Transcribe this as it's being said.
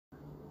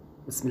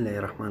بسم الله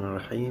الرحمن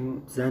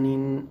الرحيم.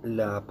 زانين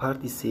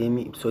لبارتي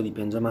سيمي إبسودي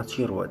بينجما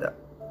چی ڕووەدا.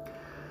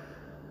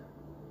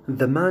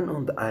 The Man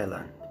on the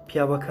Island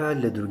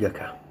پیاوەکە لە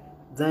دورگەکە.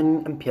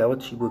 زانین ئەم پیاوە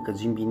چی بوو کە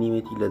جیم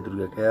بینیوێتی لە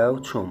دورگەکەیە و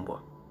چۆن بووە.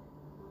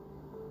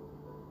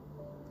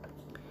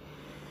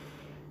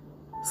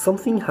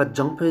 Something had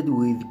jumped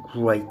with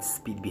great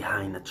speed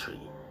behind a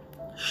tree.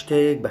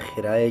 شتێک بە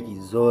خێرایەکی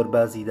زۆر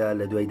بازیدا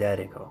لە دوای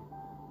دارێکەوە.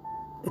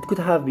 It could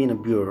have been a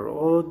bird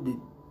or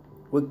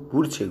وەک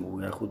ورچێک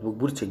بوو یاخود وەک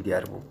ورچێک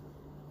دیار بوو.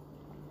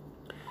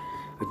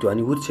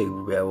 توانی ورچێک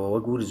بوو بێەوە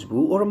وەک ورچ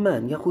بوو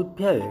ئۆرمان یاخود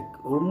پیاوێک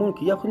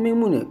ئۆرمۆنکی یاخود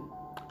مەمونێک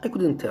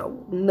ئەکودن تاو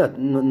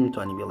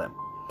نتوانی بڵێم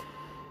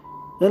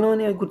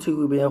یانەوەنەیە گورچێک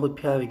بوو بێ یاخود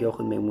پیاوێک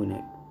یاخود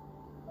مەمونێک.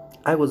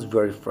 I was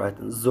very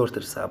frightened. زۆر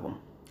ترسا بووم.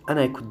 And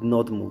I could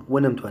not move. وە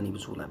نەمتوانی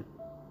بجوڵم.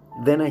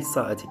 Then I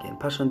saw it again.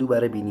 پاشان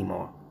دووبارە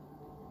بینیمەوە.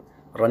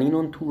 Running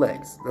on two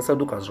legs. لەسەر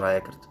دوو قاژ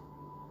ڕایە کرد.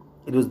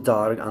 It was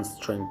dark and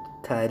strange.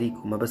 تاریک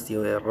و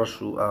مەبەستیەوەی ڕەش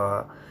و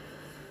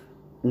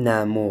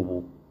نامۆ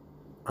بوو.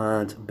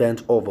 And bent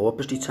over و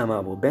پشتی چەما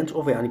بوو. Bent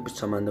over یعنی پشت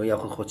چەماندەوە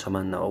یاخود خۆ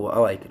چەماندنەوە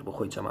ئەوای کرد بۆ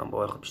خۆی چەمان بۆ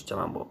یاخود پشت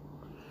چەمان بۆ.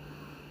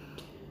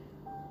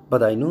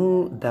 But I knew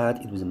that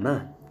it was a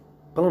man.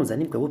 بەڵام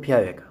زانیم کە بۆ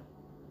پیاوێکە.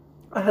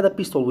 I had a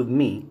pistol with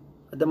me.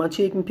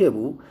 دەمانچەیەکم پێ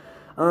بوو.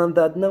 And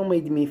that now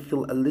made me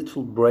feel a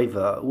little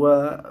braver.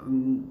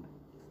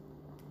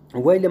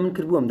 وای لە من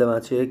کردبووم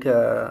دەمانچەیە کە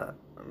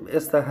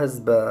ئێستا هەز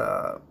بە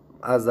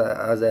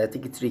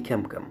ئازایەتێکی تری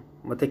کەم بکەم.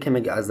 متە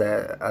کەمێک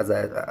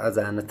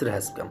ئازایانەتر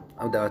هەست بکەم.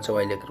 ئەو داواچە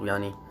وای لێ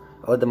کردویانی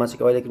ئەوە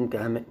دەماچێکە وای لێ کردم کە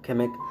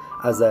کەمێک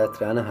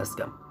ئازایەترانە هەست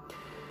بکەم.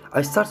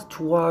 I started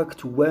to walk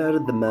to where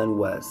the man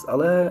was.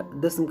 ئەڵێ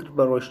دەستم کرد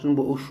بە ڕۆیشتن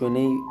بۆ ئەو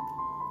شوێنەی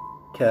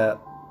کە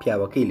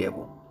پیاوەکەی لێ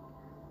بوو.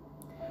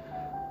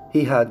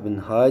 He had been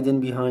hiding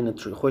behind a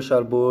tree.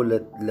 خۆشار بۆ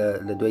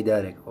لە دوای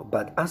دارێکەوە.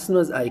 But as soon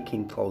as I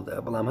came closer,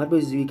 بەڵام هەر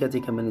بۆی زووی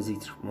کاتێک کە من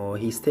نزیکتر بوومەوە,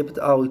 he stepped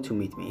out to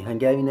meet me.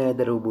 هەنگاوی نایە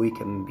دەرەوە بۆی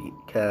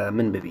کە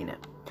من ببینێ.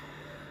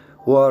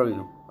 Who are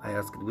you? I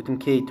asked. گوتم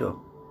کەی تۆ.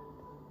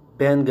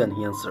 Bengan,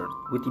 he answered.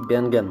 گوتی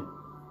Bengan.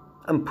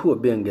 I'm poor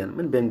Bengan.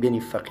 من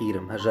بێنگەنی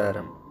فەقیرم,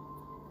 هەژارم.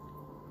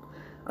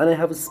 And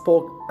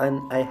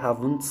I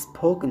haven't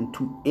spoken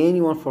to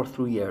anyone for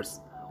 3 years.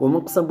 و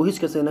من قسەم بۆ هیچ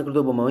کەسێک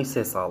نەکردو بۆ ماوەی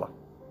 3 ساڵە.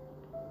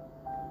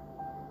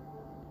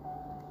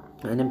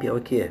 أنا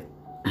بيوكيه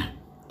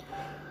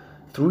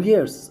 3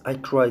 years. I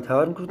cried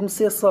hard and couldn't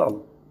say sal.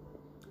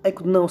 I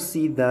could now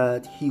see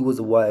that he was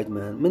a white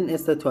man. من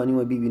ئێستا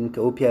توانیوە بیبین کە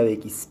ئەو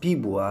پیاوێکی سپی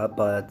بووە,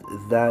 but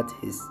that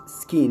his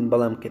skin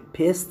بەڵام کە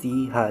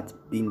پێستی had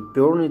been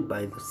burned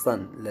by the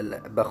sun.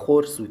 بە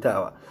خۆر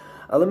سوتاوە.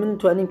 ئەڵە من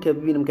توانیم کە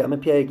ببینم کە ئەمە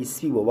پیاوێکی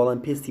سپی بووە بەڵام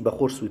پێستی بە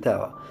خۆر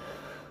سوتاوە.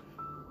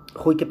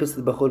 خۆی کە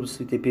پێستت بە خۆر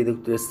بسووتێ پێ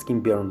دەوترێت skin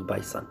burned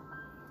by sun.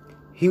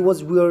 He was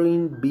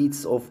wearing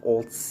bits of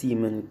old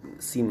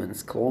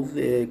seaman's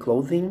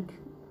clothing.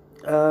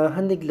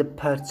 هەندێک لە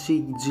پارچەی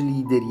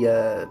جلی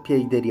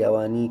پیای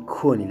دەریاوانی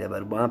کۆنی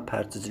لەبەر بووە,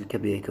 پارچە جل کە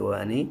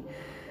بەیەکەوانەی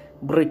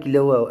بڕێکی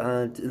لەوە,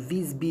 and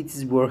these bits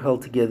were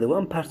held together.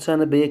 وام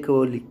پارچانە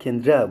بەیەکەوە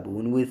لیکێنرا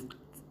بوون with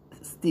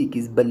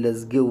sticks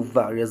بەلەزگە و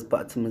various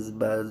buttons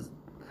بە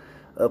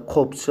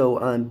قۆپچە و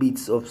and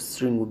bits of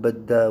string و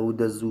بەددا و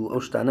دەز و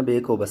ئەو شتانە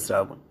بەیەکەوە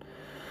بەسرا بوون.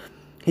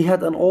 He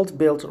had an old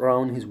belt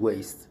around his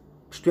waist.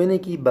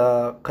 شتوێنێکی بە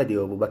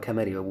قەدیەوە بوو, بە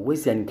کەمەریەوە بوو,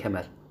 وەیست یانی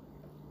کەمەر,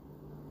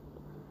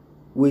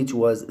 which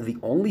was the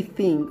only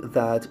thing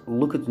that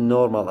looked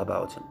normal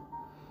about him.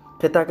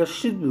 کە تاکە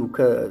شت بوو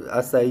کە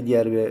ئاسایی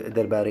دیار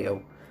دەربارەی ئەو,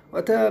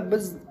 واتە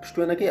بەس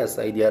شتوێنەکەی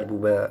ئاسایی دیار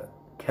بوو بە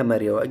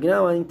کەمەریەوە,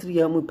 ئەگناوانی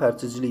تری هەمووی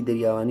پارچەجلی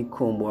دەریاوانی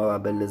کۆم بووەوە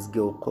بە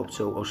لەزگە و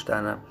قۆپچە و ئەو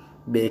شتانە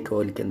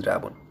بەیەکەوە لیکێنرا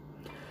بوون.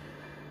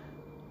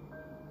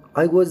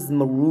 I was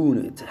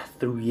marooned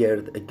 3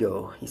 years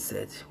ago, he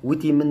said.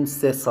 وتی من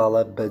 3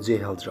 ساڵە بەجێ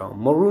هەڵدراوم.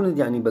 Marooned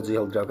یعنی بەجێ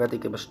هەڵدراو,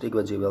 کاتێک کە بە شتێک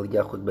بەجێ هەڵدرێت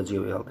یاخود بەجێ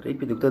هەڵدرێت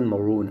پێ دەوترێت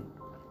marooned.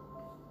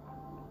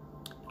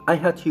 I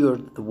had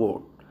heard the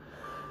word.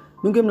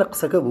 من گوێم لە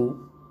قسەکە بوو,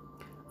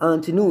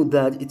 and knew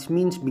that it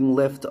meant being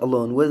left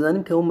alone.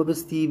 وەزانم کە ئەو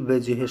مەبەستی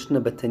بەجێهێشتنە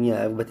بە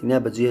تەنیا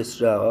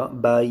بەجێهێشراوە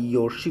by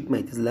your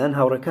shipmates لەلایەن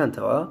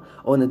هاوڕێکانتەوە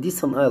on a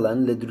distant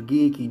island لە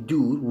دورگەیەکی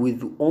دوور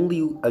with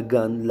only a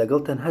gun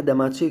لەگەڵ تەنها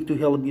دەماچەیەک to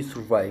help you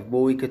survive بۆ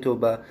ئەوەی کە تۆ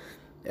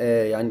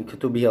یعنی کە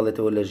تۆ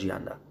بهێڵێتەوە لە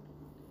ژیاندا.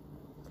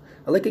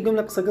 ئەڵێ کە گوێم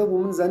لە قسەکە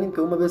بوو من زانیم کە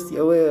ئەو مەبەستی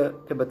ئەوەیە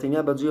کە بە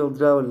تەنیا بەجێ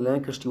هەڵدراوە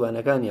لەلایەن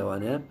کەشتیوانەکانی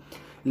ئەوانەیە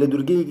لە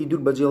دورگەیەکی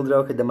دوور بەجێ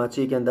هەڵدراوە کە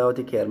دەماچەیەکیان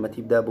داوەتی کە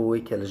یارمەتی بدا بۆ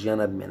ئەوەی کە لە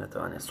ژیانە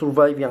بمێنێتەوانێ.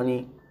 survive یعنی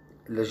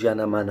لە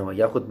ژیانەمانەوە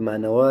یاخود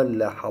بمانەوە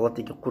لە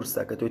حاڵەتێکی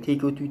قورسا کە تۆ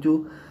تێکەوتویت و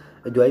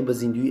دوای بە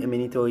زیندوی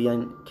ئەمێنیتەوە یان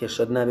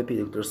کێشەر نابێت پێی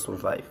دەوترێت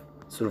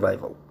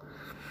survival.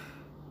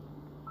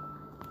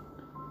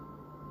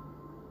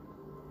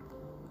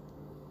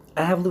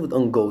 I have lived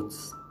on goats,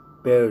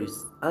 berries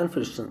and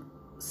fish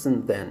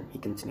since then, he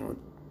continued.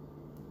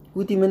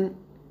 وتی من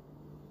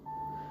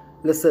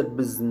لەسەر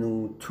بزن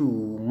و تو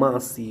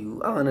ماسی و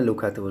ئەوانە لەو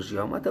کاتەوە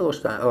ژیاوم, ئەتە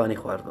ئەوانەی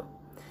خواردەوە.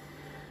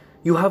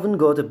 You haven't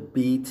got a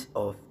bit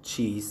of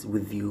cheese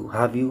with you,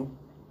 have you?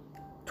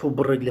 تۆ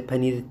بڕێک لە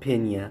پەنیرت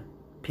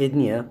پێ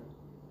نییە؟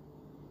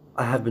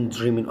 I have been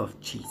dreaming of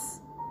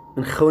cheese.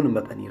 من خونم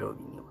بە پەنیرەوە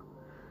بینیەوە.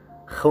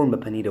 خون بە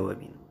پەنیرەوە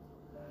بین.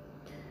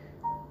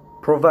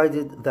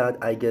 Provided that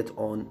I get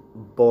on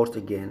board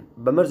again.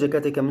 بەمەرجە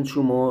کاتێککە من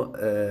چوومەوە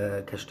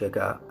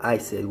کەشتێکە I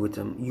said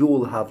وتم you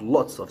will have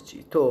lots of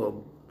cheese. تۆ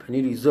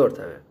پەنیری زۆر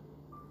هەوێ.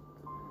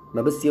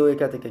 مەبەستیەوەی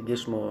کاتێککە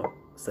گەشتمەوە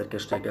سەر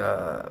کەشتێکە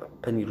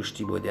پەنیر و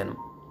شتی بۆ دێنم.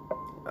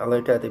 ئەڵێ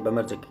کاتێک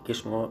بەمەرجێک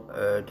گەشتمەوە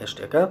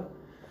کەشتێکە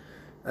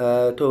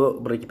تۆ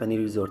بڕێکی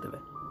پەنیری زۆر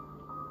دەبێت.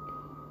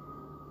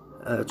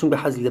 چونکە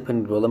حەزی لە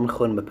پەنیر وەڵام من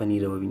خۆن بە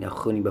پەنیرەوە بینە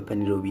خۆنی بە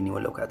پەنیرەوە بینیوە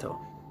لەو کاتەوە.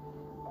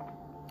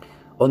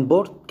 On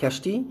board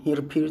کەشتی he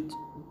repeated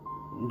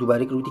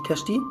دووبارێک ڕووتی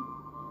کەشتی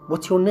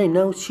What's your name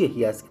ناو چییە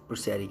he asked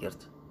پرسیاری کرد.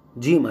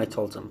 Jim I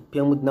told him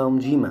پێم وت ناوم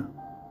جیمە.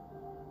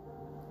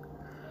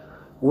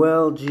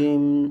 Well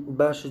Jim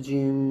باشە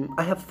Jim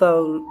I have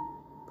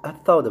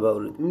thought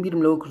about it من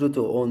بیرم لەوە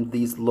کردوتەوە on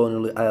this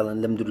lonely island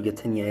لەم دوورگە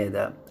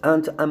تەنیایەدا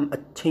and I'm a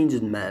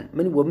changed man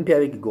من وە من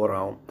پیاوێکی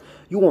گۆڕاوم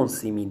You won't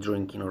see me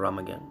drinking rum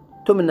again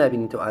تۆ من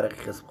نابینیتەوە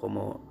ئارەقی خەس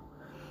بخۆمەوە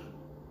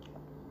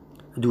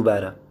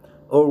دووبارە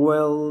or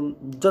well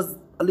just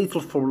a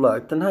little for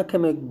luck تەنها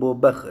کەمێک بۆ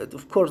بەخت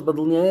of course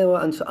بەدڵنیایەوە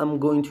and I'm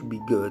going to be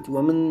good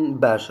وە من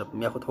باشە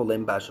بم یاخود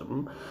هەوڵێم باشە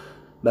بم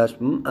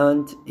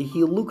and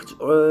he looked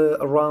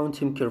around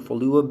him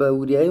carefully وە بە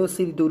وریایەوە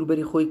سەیری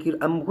دەوروبەری خۆی کرد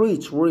I'm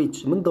rich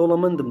من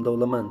دەوڵەمەندم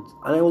دەوڵەمەند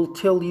and I will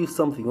tell you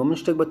something وە من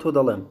شتێک بە تۆ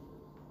دەڵێم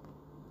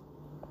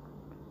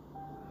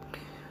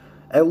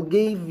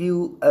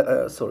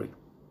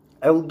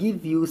I will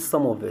give you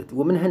some of it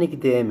وە من هەنێک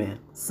دەیەمێ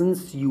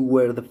since you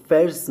were the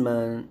first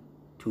man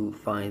to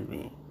find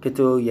me کە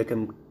تۆ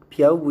یەکەم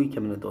پیاو بووی کە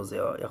منە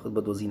دۆزیەوە یاخود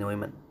بە دۆزینەوەی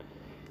من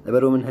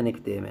لەبەرەوە من هەنێک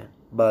دەیەمێ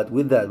but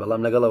with that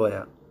بەڵام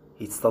لەگەڵەوەیە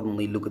He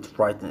suddenly looked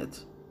frightened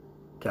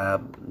کە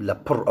لە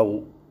پڕ ئەو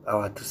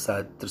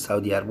ترسا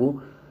و دیار بوو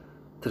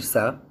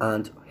ترسا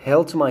and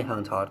held my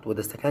hand hard و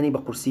دەستەکانی بە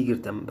قورسی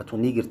گرتم بە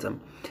توندی گرتم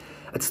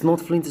It's not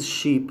Flint's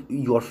sheep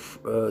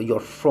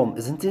you're from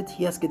isn't it?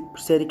 He asked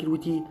پرسیاری کرد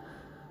وتی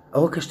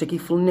ئەوە کەشتێکی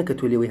فڵینە کە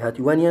تۆ لێوەی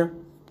هاتی وانە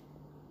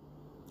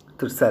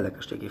ترسا لە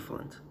کەشتێکی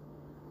فڵند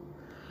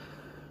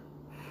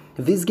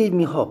This gave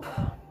me hope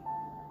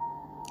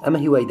ئەمە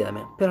هیوای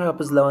دامێ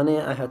perhaps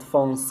لەوانەیە I had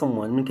found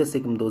someone من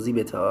کەسێکم دۆزی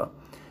بێتەوە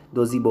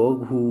دۆزی بۆ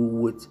who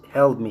would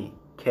help me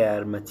کە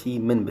یارمەتی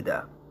من بدا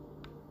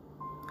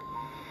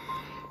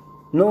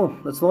No,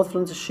 it's not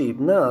Flint's sheep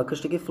نا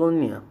کەشتێکی فڵند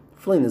نییە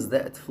Flint is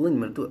dead فڵند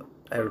مردووە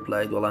I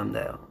replied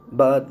وەڵامدایە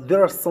but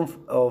there are some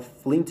of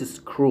Flint's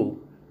crew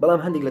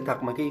بەڵام هەندێک لە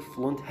تاقمەکەی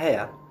فڵند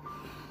هەیە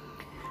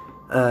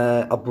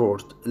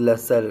abroad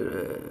لەسەر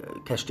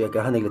کەشتێکە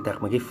هەندێک لە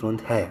تاقمەکەی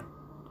فڵند هەیە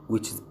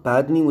which is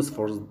bad news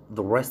for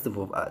the rest of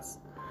us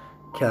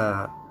کە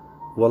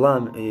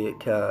وەڵام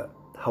کە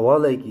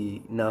هەواڵێکی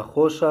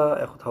ناخۆشە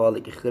یاخود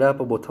هەواڵێکی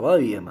خراپە بۆ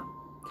تەواوی ئێمە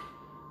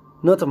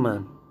Not a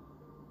man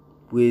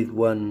with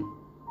one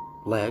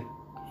leg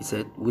he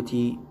said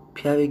وتی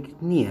پیاوێک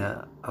نییە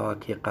ئەوە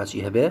کێ قاچی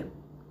هەبێ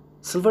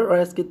Silver I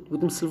asked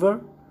وتم Silver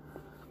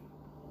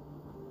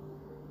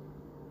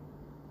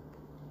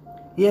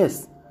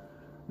Yes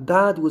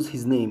that was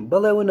his name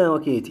بەڵێ ئەوە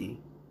ناوەکەیەتی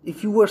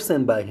If you were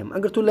sent by him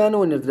ئەگەر تۆ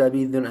لایەنەوە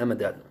نێردرابی دێن ئەمە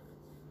داد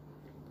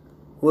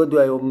وە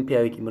دوایەوە من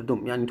پیاوێکی مردوم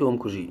یعنی تۆ ئەم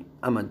کوژی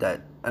ئەمە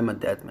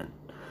داد من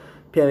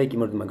پیاوێکی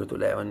مردوم ئەگەر تۆ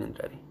لایەوە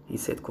نێردرابی He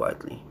said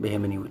quietly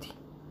بەهێمنی وتی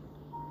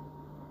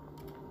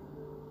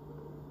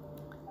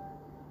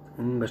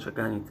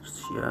بەشەکانی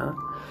ترسیە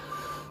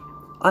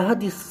I had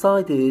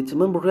decided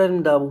من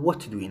بڕیارم دا what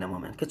to do in a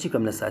moment کە چی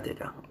بکەم لە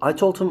ساتێکە I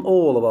told him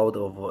all about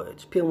our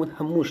voyage پێم وت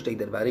هەموو شتێک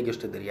دەربارەی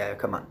گەشتە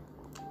دەریایەکەمان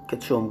کە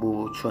چۆن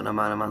بوو چۆن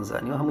ئەمانەمان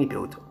زانیوە هەمووی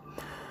پێوتەوە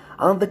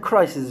and the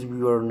crisis we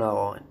were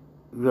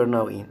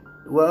now in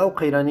و ئەو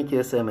قەیرانی کە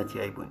ئێستا ئێمە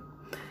تیای بووین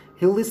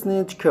He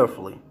listened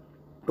carefully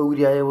بە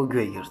وریایەوە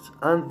گوێی گرت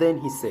and then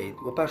he said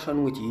و پاشان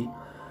وتی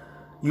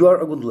You are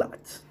a good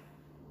lad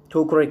تۆ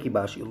کوڕێکی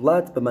باشی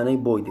لات بە مانای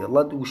بۆی دێ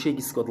لات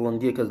وشێکی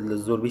سکۆتڵەندیە کە لە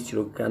زۆربەی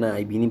چیرۆکەکانە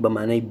ئایبینی بە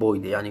مانای بۆی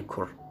دێ یعنی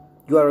کوڕ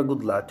You are a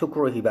good lad تۆ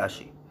کوڕێکی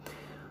باشی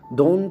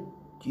Don't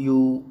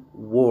you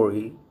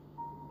worry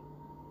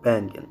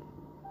Bengen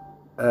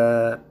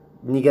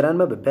نیگەران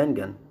مەبە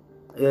Bengen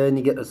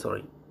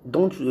sorry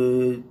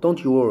don't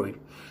you worry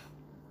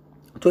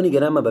تۆ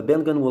نیگەران مەبە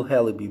Bengen will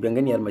help you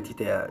Bengen یارمەتیت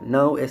هەیە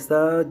Now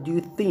ئێستا do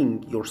you think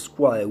your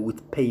squire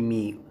would pay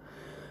me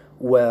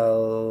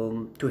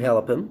well to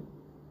help him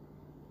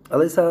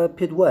ئەڵێسا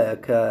پێت وایە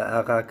کە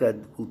ئاغاکە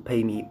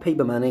pay me pay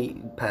بەمانەی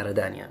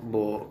پارەدانیە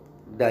بۆ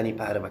دانی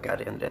پارە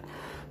بەکارهێنرێت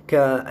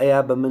کە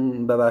ئەیا بە من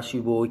بەباشی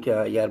بۆ کە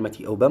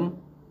یارمەتی ئەو بەم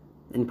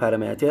این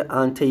پارەمەتێ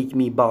and take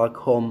me back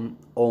home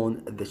on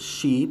the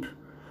ship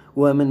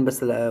و من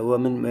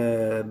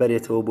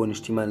بەرێتەوە بۆ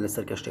نیشتیمان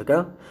لەسەر کەشتێکە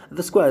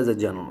the squire is a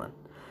gentleman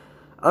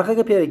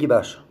ئاغاکە پیاوێکی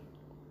باشە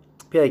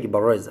پیاوێکی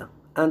بەڕێزە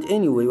and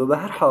anyway و بە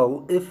هەر حاڵ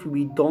if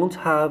we don't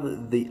have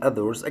the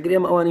others ئەگەر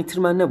ئێمە ئەوانی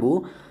ترمان نەبوو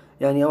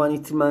يعني أواني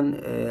ترمان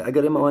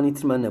أجرم أواني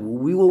ترمان نبو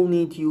we will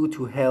need you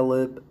to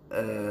help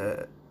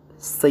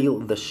sail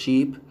the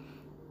ship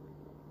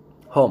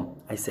home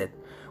I said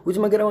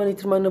وتم قرواني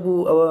ترمان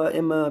نبو أو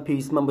إما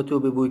بيس من بتو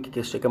ببوي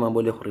كشتا كمان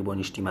بولي خريبون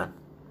اجتماع.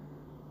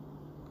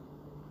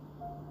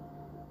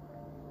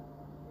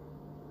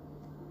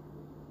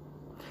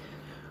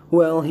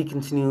 Well, he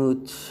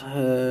continued,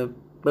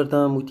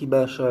 بردام وتي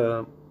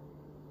باشا,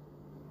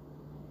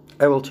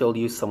 I will tell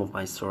you some of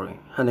my story.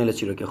 هني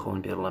لتشيرك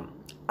أخوان بيرلم.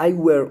 I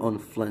were on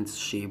Flint's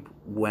ship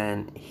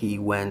when he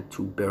went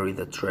to bury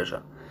the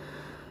treasure.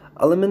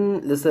 الله من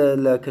لسه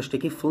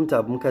لكشتكي فلنت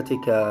أب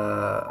مكاتك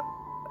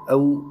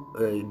أو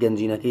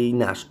جنجينكي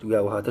ناشت ويا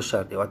وهذا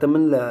الشارد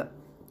واتمن لا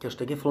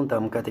كشتكي فلنت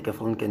أب مكاتك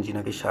فلنت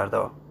جنجينكي شارد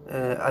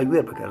I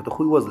were بكرد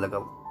خوي وز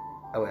لقل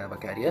أو يا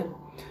بكارية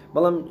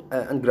بلام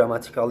أن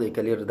جراماتيكالي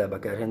كلير دا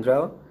بكار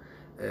هندرا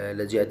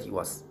لجاتي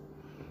وس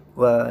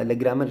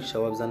ولجرامر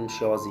الشواب زن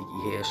شوازي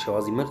هي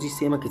شوازي مرجي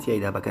سيما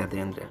كتير دا بكار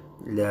هندرا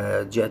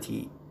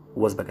لجاتي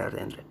وز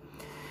بكار هندرا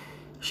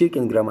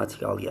شيركن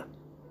جراماتيكالية.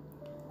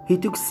 He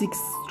took 6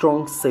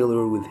 strong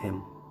sailors with him.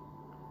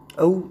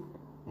 أو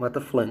ما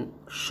طفلن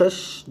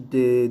 6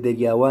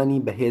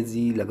 دریاوانی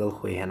بەهێزی لەگەڵ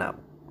خۆی هێنا.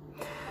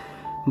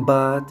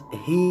 But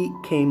he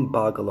came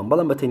back alone.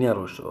 بەڵام بەتەنیا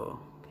ڕۆژەوە.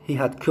 He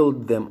had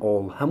killed them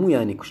all.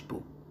 هەموویانی کوشت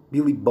بوو.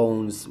 Billy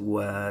Bones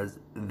was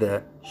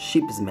the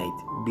ship's mate.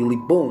 Billy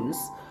Bones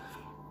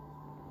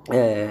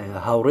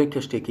هاوڕێی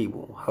کەشتێکی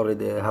بوو.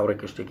 هاوڕێی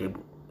کەشتێکی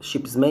بوو.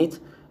 Ship's mate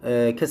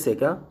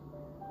کەسێکە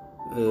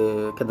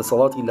کە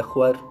دەسەڵاتی لە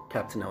خوار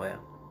کاپتنەوەیە.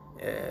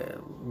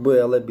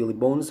 بۆیە Billy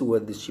Bones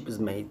was the ship's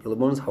mate. Billy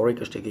Bones هاوڕێی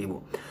کەشتێکی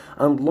بوو.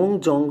 And Long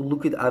John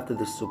looked after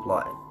the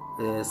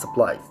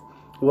supplies.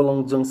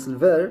 Long John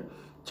Silver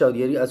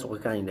چاودێری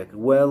ئاسۆقەکانی دەکرد.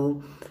 Well,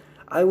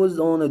 I was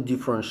on a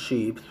different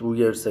ship 3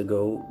 years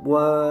ago.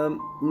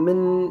 ومن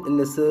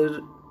لەسەر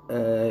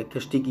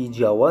کەشتێکی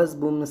جیاواز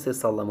بووم 3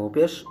 ساڵ لەمەوە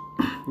پێش.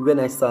 When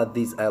I saw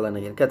this island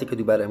again. کاتێک کە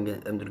دووبارە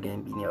ئەم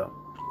دورگەیان بینیەوە.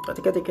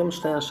 کاتێک ئەم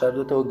شتیان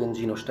شاردوتەوە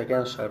گەنجین و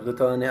شتەکان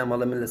شاردوتەوە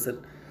ئەمەڵە من لەسەر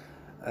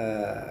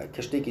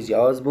کەشتێکی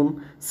جیاواز بووم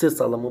 3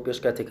 ساڵ لەمەوە پێش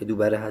کاتێک کە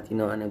دووبارە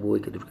هاتینەوە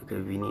بۆی کە دوورگەکە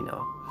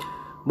ببینینەوە.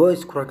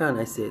 بۆیس کوڕەکان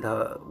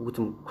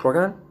وتم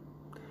کوڕەکان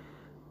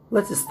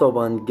let's stop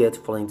and get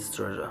Flint's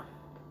treasure.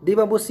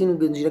 دەیبا بۆ سین و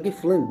گەنجینەکەی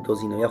فلنت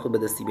دۆزینەوە یاخود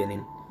بەدەستی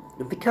بێنین.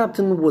 The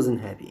captain wasn't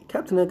happy.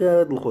 کاپتنەکە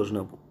دڵخۆش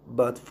نەبوو.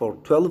 But for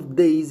 12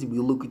 days we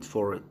looked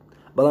for it.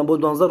 بەڵام بۆ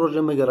 12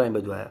 ڕۆژە مەگەڕاین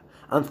بەدوایە.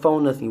 And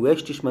found nothing. و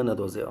یەکشتیشمان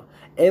نەدۆزیەوە.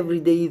 Every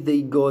day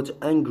they got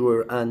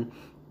angrier and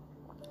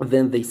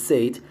then they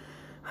said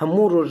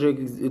هەموو ڕۆژێک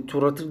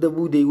تووڕەتر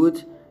دەبوو دەیوت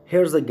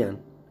here's a gun.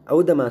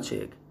 ئەوە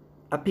دەماچەیەک.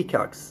 A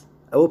pickaxe.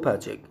 ئەوە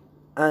پاچێک.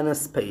 And a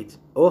spade.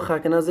 ئەوە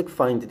خاکەنازێک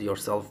find it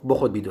yourself. بۆ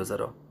خۆت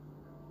بیدۆزەرەوە.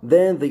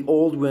 Then they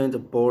all went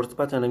aboard.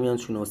 پاتان هەمیان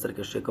چوونەوە سەر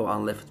کەشتێکەوە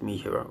and left me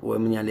here. و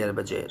منیان لێرە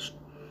بەجێهێشت.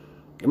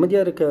 ئەمە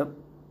دیارەکە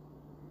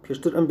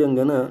پێشتر ئەم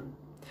بێنگەنە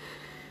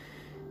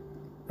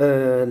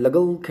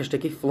لەگەڵ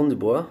کەشتێکی فلنت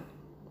بووە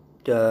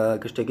کە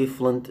کەشتێکی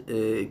فلنت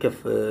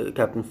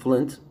کاپتن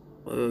فلنت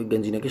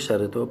گەنجینەکە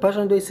شاردێتەوە.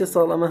 پاشان دوای 3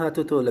 ساڵ ئەمە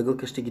هاتوتەوە لەگەڵ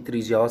کەشتێکی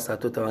تری جیاواز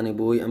هاتوتەوانێ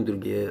بۆی ئەم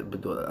دورگێ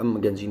ئەم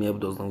گەنجینەیە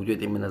بدۆزنەوە و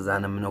دوێتی من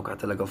نەزانم منەوە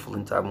کاتە لەگەڵ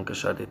فلنت بووم کە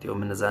شاردێتەوە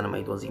من نەزانم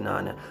ئەی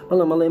دۆزینانە.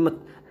 مەڵێ ئێمە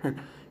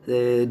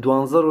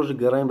 12 ڕۆژ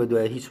گەڕاین بە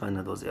دوای هیچمان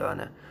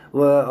نەدۆزیوانە. و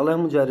ئەڵێ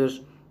هەموو جارێش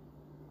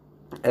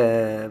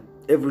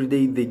every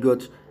day they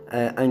got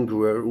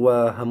angrier و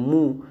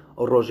هەموو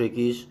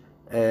ڕۆژێکیش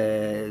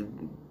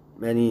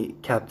ینی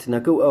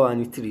کاپتنەکە و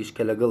ئەوانی تریش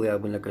کە لەگەڵ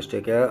یابوون لە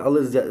کەشتێکە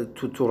ئەڵێ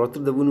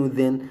تووڕەتر دەبوون و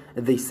دێن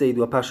they said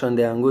و پاشان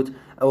دەیانگوت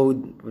ئەو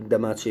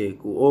دەماچەیەک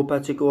و ئەو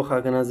پاچێکەوە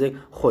خاکەنازێک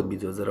خۆت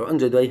بیدۆزەرەوە.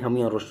 ئەنجا دوای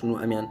هەمویان ڕۆشتن و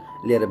ئەمیان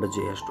لێرە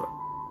بەجێهێشتووە.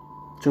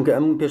 چونکە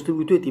ئەم پێشتر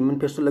گوتوێتی من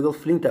پێشتر لەگەڵ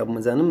فلینت بووم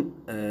مەزانم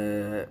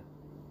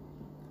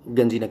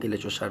گەنجینەکەی لە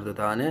چۆ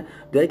شاردەتوانێ.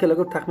 دوای کە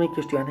لەگەڵ تاقمەی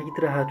کەشتیوانێکی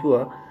ترە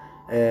هاتووە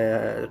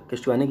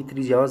کەشتیوانێکی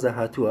تری جیاوازە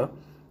هاتووە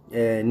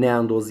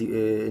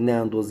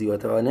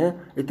نەیاندۆزیوەتەوانە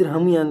ئیتر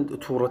هەمویان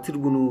تووڕەتر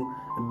بوون و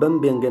بەم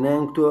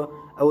بێنگەنیان کتووە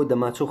ئەوە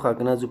دەماچە و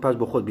خاکەناز و پاش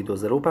بە خۆت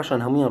بیدۆزەرەوە و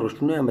پاشان هەمویان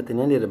ڕۆشتنیان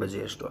بەتەنیان لێرە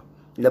بەجێهێشتووە.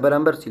 لە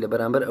بەرامبەرچی لە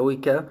بەرامبەر ئەوەی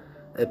کە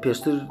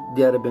پێشتر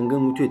دیارە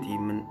بێنگەن وتوێتی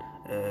من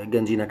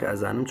گەنجینەکە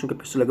ئازانم چونکە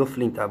پێشتر لەگەڵ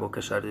فلینت بۆ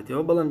کە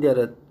شاردێتەوە بەڵام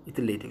دیارە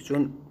ئیتر لێتێک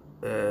چۆن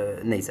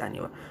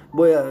نەیزانیوە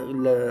بۆیە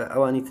لە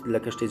ئەوانی لە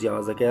کەشتێ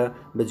جیاوازەکە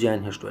بەجیان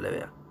هێشتووە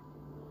لەوەیە.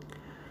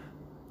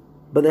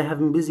 But I have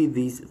been busy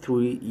these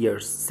 3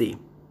 years. See.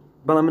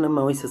 بەڵام من ئەم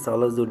ماوەی 3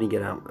 ساڵە زۆر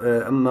نیگەرام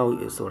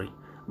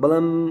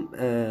بەڵام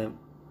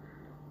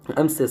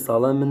ئەم 3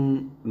 ساڵە من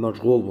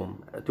مەشغوڵ بووم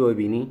تۆ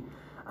بینی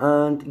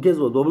and guess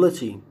what بۆ بڵێ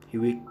چی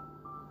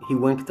he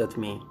winked at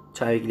me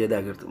چاوێکی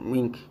لێداگرتم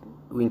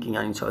winking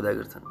یانی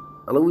چاوداگرتن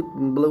ئەڵە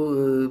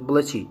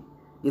بڵێ چی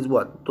guess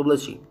what تۆ بڵێ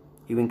چی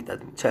he winked at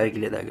me چاوێکی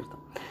لێداگرتم.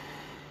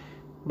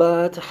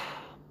 But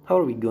how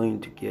are we going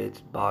to get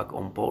back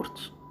on board?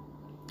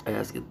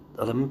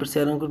 ئەڵە من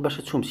پرسیاران کرد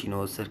باشە چۆم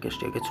چینەوە سەر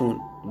کەشتێکە چۆن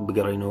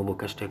بگەڕینەوە بۆ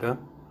کەشتێکە.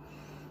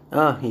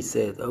 he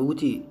said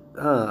وتی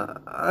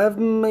I've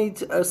made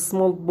a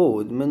small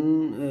boat من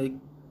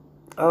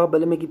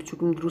بەلەمێکی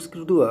بچووکم دروست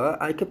کردووە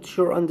I kept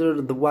shore under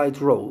the white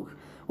rock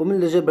و من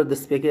لەژێر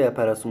بەردەستپێکەیە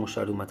پاراسم و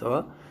شاردومەتەوە.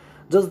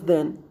 Just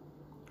then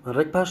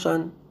ڕێک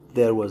پاشان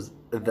there was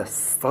the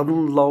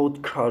sudden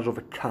loud crash of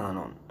a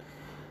cannon.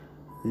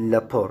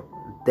 لپر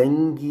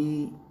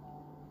دنگی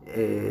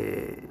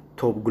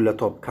توپ قلة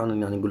توپ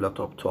كانون يعني قلة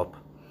توپ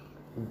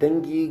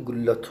دنگی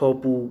قلة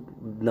توپ و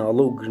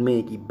ناڵە و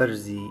گرمەیەکی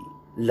بەرزی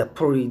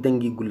لەپڕی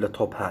دەنگی قلة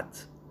توپ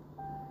هات.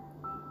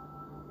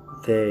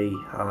 They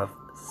have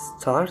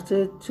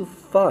started to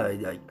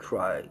fight, I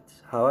cried.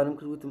 هاوارم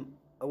کرد وتم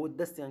ئەوە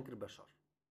دەستیان کرد بە شەڕ.